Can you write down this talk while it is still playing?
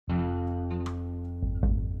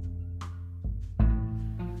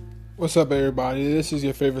What's up, everybody? This is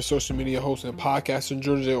your favorite social media host and podcaster,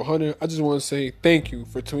 George J. Hunter. I just want to say thank you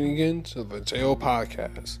for tuning in to the JO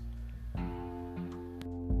Podcast.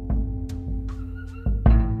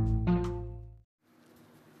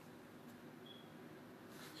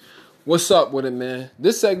 What's up with it, man?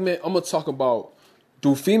 This segment, I'm going to talk about,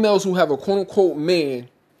 do females who have a quote-unquote man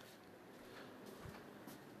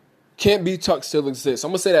can't be tucked still exist? I'm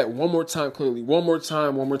going to say that one more time clearly. One more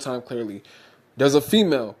time clearly. Does a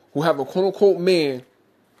female who have a quote-unquote man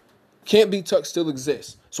can't be tucked still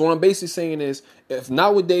exist? So what I'm basically saying is, if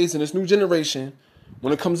nowadays in this new generation,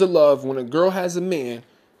 when it comes to love, when a girl has a man,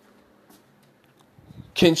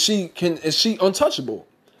 is she untouchable?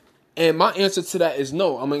 And my answer to that is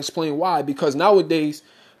no. I'm going to explain why. Because nowadays,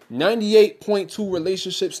 98.2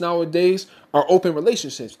 relationships nowadays are open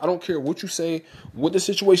relationships. I don't care what you say, what the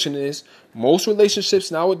situation is. Most relationships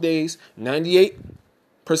nowadays,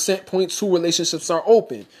 98.2 relationships are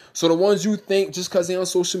open. So the ones you think just because they're on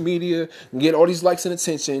social media and get all these likes and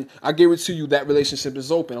attention, I guarantee you that relationship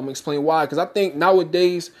is open. I'm going to explain why. Because I think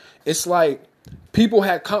nowadays, it's like people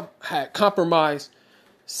had compromised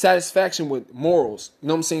satisfaction with morals. You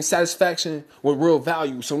know what I'm saying? Satisfaction with real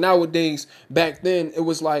value. So nowadays, back then, it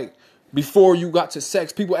was like before you got to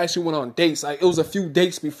sex, people actually went on dates. Like it was a few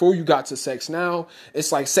dates before you got to sex. Now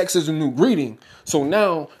it's like sex is a new greeting. So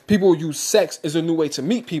now people use sex as a new way to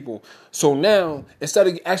meet people. So now instead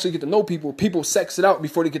of actually get to know people, people sex it out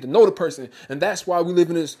before they get to know the person. And that's why we live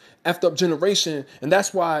in this effed up generation. And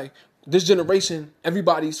that's why this generation,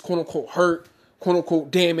 everybody's quote unquote hurt, quote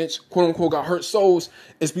unquote damaged, quote unquote got hurt souls,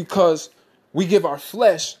 is because we give our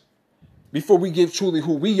flesh before we give truly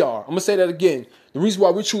who we are. I'm going to say that again. The reason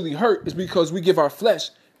why we truly hurt is because we give our flesh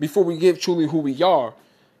before we give truly who we are.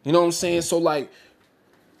 You know what I'm saying? So like,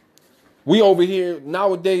 we over here,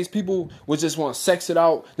 nowadays, people would just want to sex it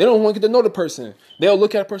out. They don't want to get to know the person. They'll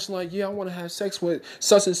look at a person like, yeah, I want to have sex with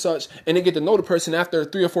such and such. And they get to know the person after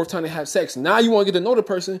 3 or 4 times they have sex. Now you want to get to know the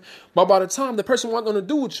person. But by the time the person wants nothing to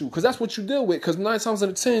do with you, because that's what you deal with. Because 9 times out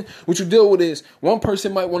of 10, what you deal with is one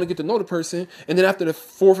person might want to get to know the person. And then after the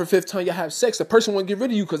 4th or 5th time you have sex, the person won't get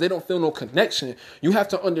rid of you because they don't feel no connection. You have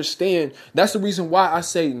to understand. That's the reason why I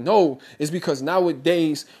say no, is because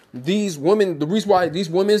nowadays, these women, the reason why these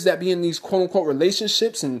women that be in these quote unquote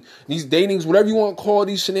relationships and these datings, whatever you want to call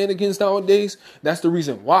these shenanigans nowadays, that's the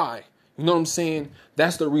reason why. You know what I'm saying?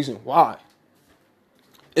 That's the reason why.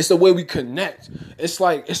 It's the way we connect. It's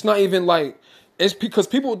like, it's not even like, it's because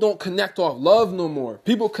people don't connect off love no more.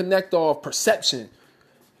 People connect off perception.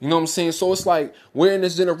 You know what I'm saying? So it's like, we're in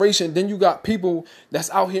this generation, then you got people that's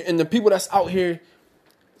out here, and the people that's out here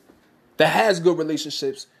that has good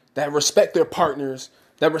relationships, that respect their partners,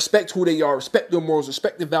 that respect who they are, respect their morals,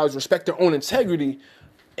 respect their values, respect their own integrity,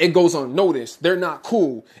 it goes unnoticed. They're not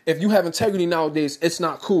cool. If you have integrity nowadays, it's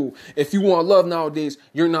not cool. If you want love nowadays,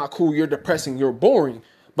 you're not cool. You're depressing. You're boring.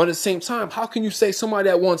 But at the same time, how can you say somebody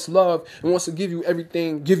that wants love and wants to give you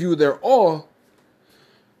everything, give you their all,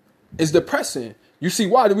 is depressing? You see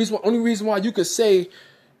why? Only reason why you could say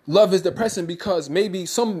love is depressing, because maybe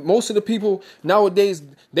most of the people nowadays,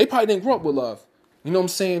 they probably didn't grow up with love. You know what I'm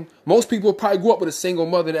saying? Most people probably grew up with a single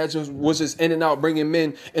mother that was just in and out, bringing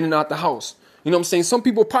men in and out the house. You know what I'm saying? Some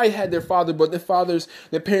people probably had their father, but their parents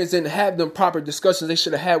didn't have them proper discussions they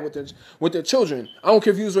should have had with their children. I don't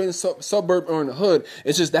care if you was raised in a suburb or in the hood.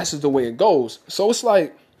 It's just, that's just the way it goes. So it's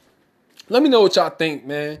like, let me know what y'all think,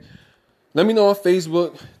 man. Let me know on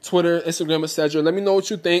Facebook, Twitter, Instagram, etc. Let me know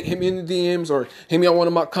what you think. Hit me in the DMs or hit me on one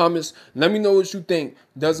of my comments. Let me know what you think.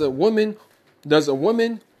 Does a woman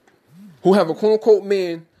who have a quote-unquote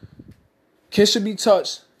man, should be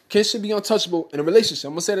touched, should be untouchable in a relationship?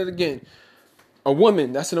 I'm going to say that again. A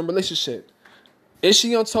woman that's in a relationship, is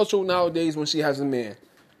she untouchable nowadays when she has a man?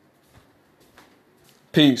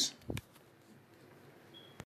 Peace.